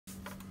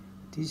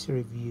This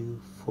review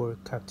for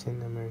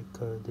Captain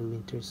America the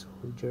Winter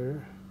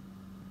Soldier,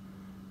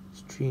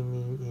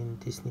 streaming in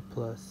Disney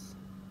Plus.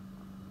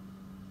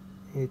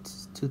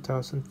 It's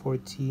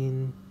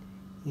 2014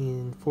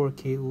 in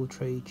 4K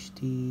Ultra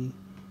HD,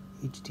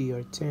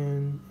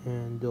 HDR10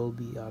 and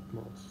Dolby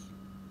Atmos.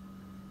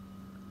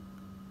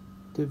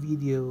 The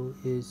video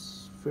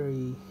is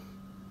very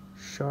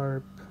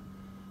sharp.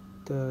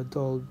 The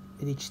Dolby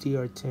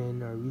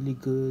HDR10 are really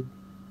good.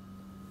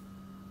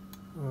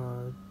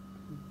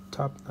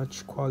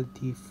 Top-notch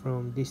quality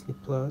from Disney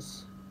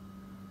Plus.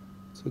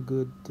 It's a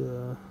good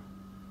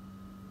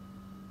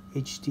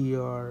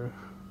HDR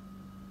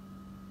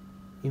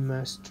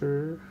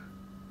remaster,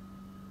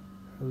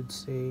 I would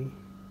say.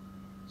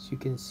 As you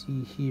can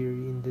see here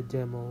in the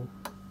demo,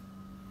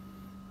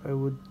 I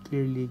would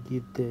clearly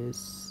give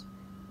this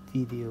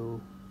video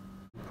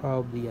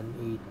probably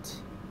an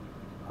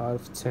 8 out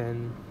of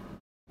 10.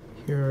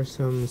 Here are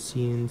some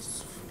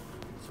scenes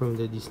from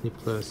the Disney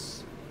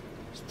Plus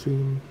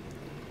stream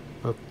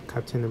of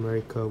Captain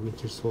America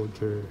Winter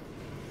Soldier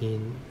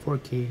in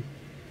 4K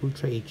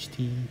Ultra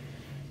HD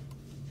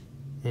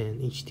and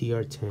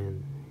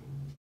HDR10.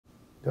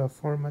 The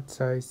format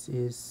size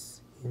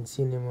is in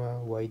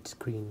cinema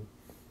widescreen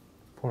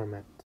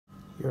format.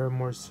 Here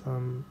are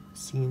some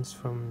scenes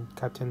from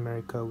Captain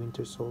America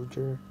Winter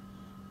Soldier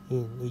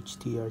in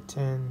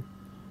HDR10,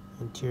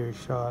 interior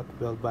shot,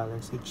 well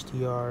balanced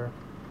HDR,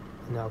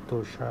 and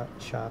outdoor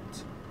shot.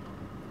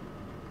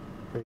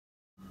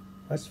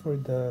 As for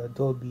the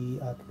Dolby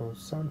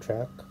Atmos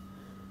soundtrack,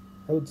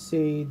 I would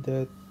say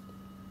that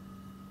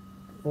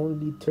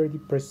only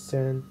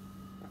 30%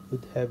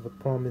 would have a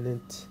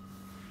prominent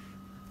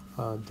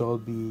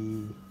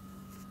Dolby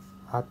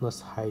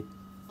Atmos height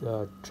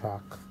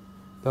track.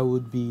 That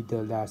would be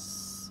the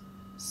last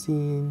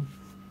scene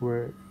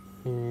where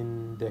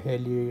in the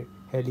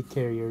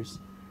helicarriers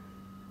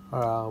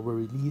were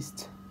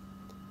released,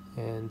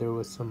 and there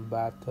was some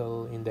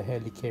battle in the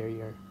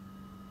helicarrier,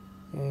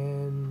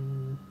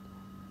 and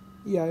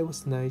yeah, it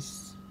was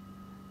nice,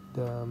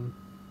 the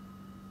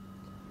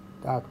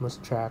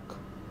Atmos track.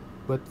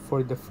 But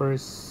for the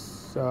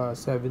first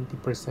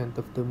 70%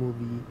 of the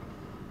movie,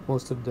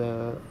 most of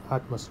the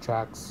Atmos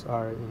tracks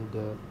are in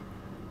the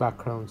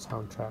background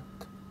soundtrack.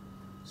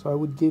 So I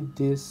would give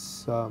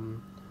this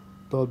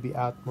Dolby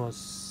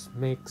Atmos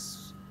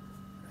mix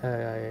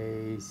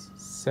a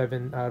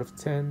 7 out of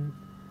 10.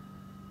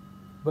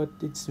 But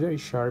it's very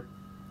sharp.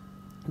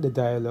 The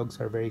dialogues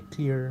are very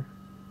clear.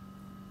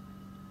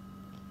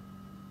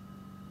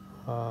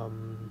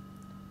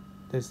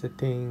 That's the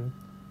thing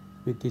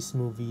with this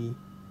movie.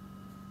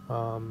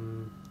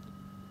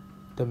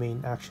 The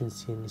main action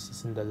scene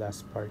is in the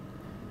last part,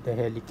 the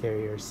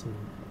helicarrier scene.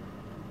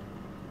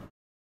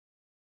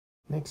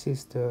 Next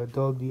is the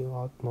Dolby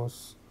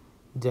Atmos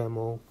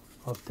demo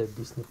of the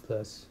Disney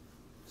Plus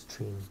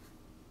stream.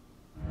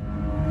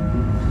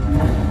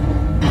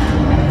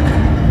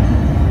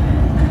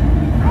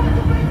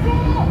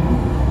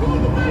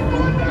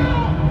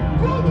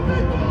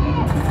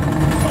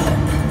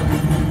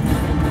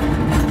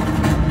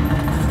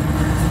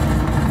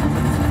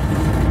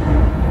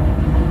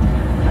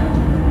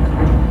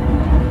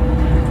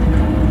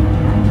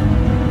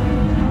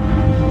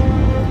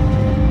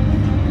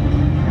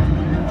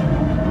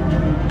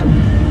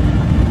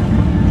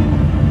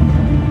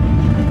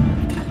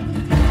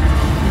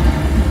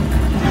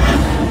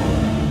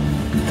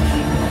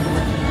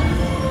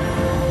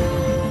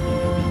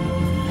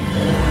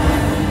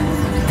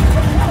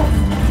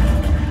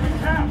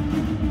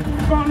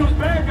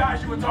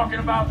 You were talking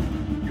about.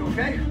 You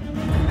okay?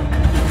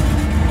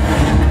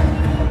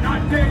 I'm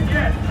not dead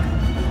yet.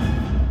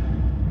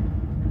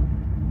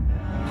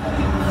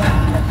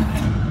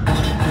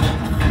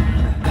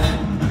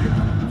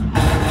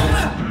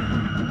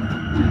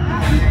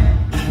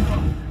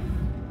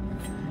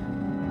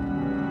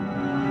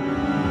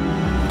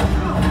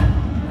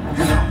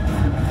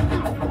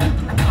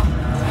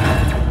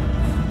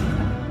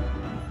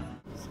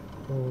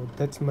 So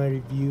that's my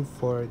review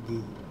for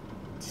the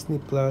Disney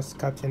Plus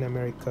Captain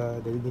America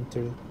the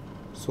Winter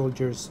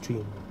Soldier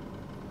stream.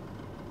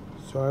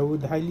 So I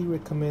would highly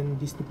recommend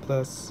Disney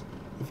Plus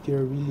if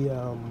you're really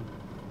a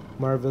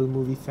Marvel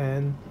movie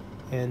fan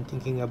and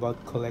thinking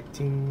about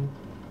collecting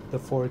the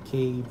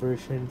 4K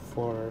version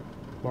for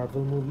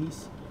Marvel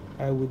movies.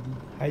 I would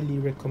highly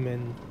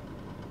recommend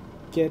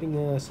getting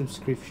a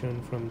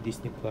subscription from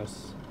Disney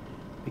Plus,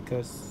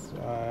 because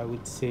I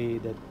would say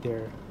that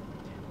their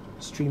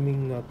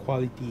streaming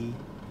quality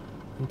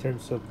in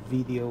terms of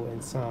video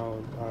and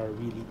sound are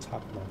really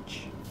top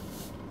notch.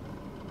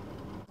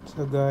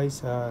 So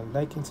guys,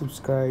 like and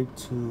subscribe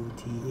to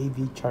the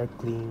AV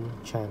Charkling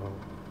channel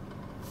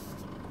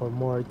for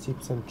more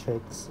tips and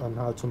tricks on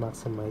how to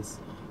maximize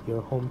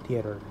your home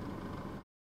theater.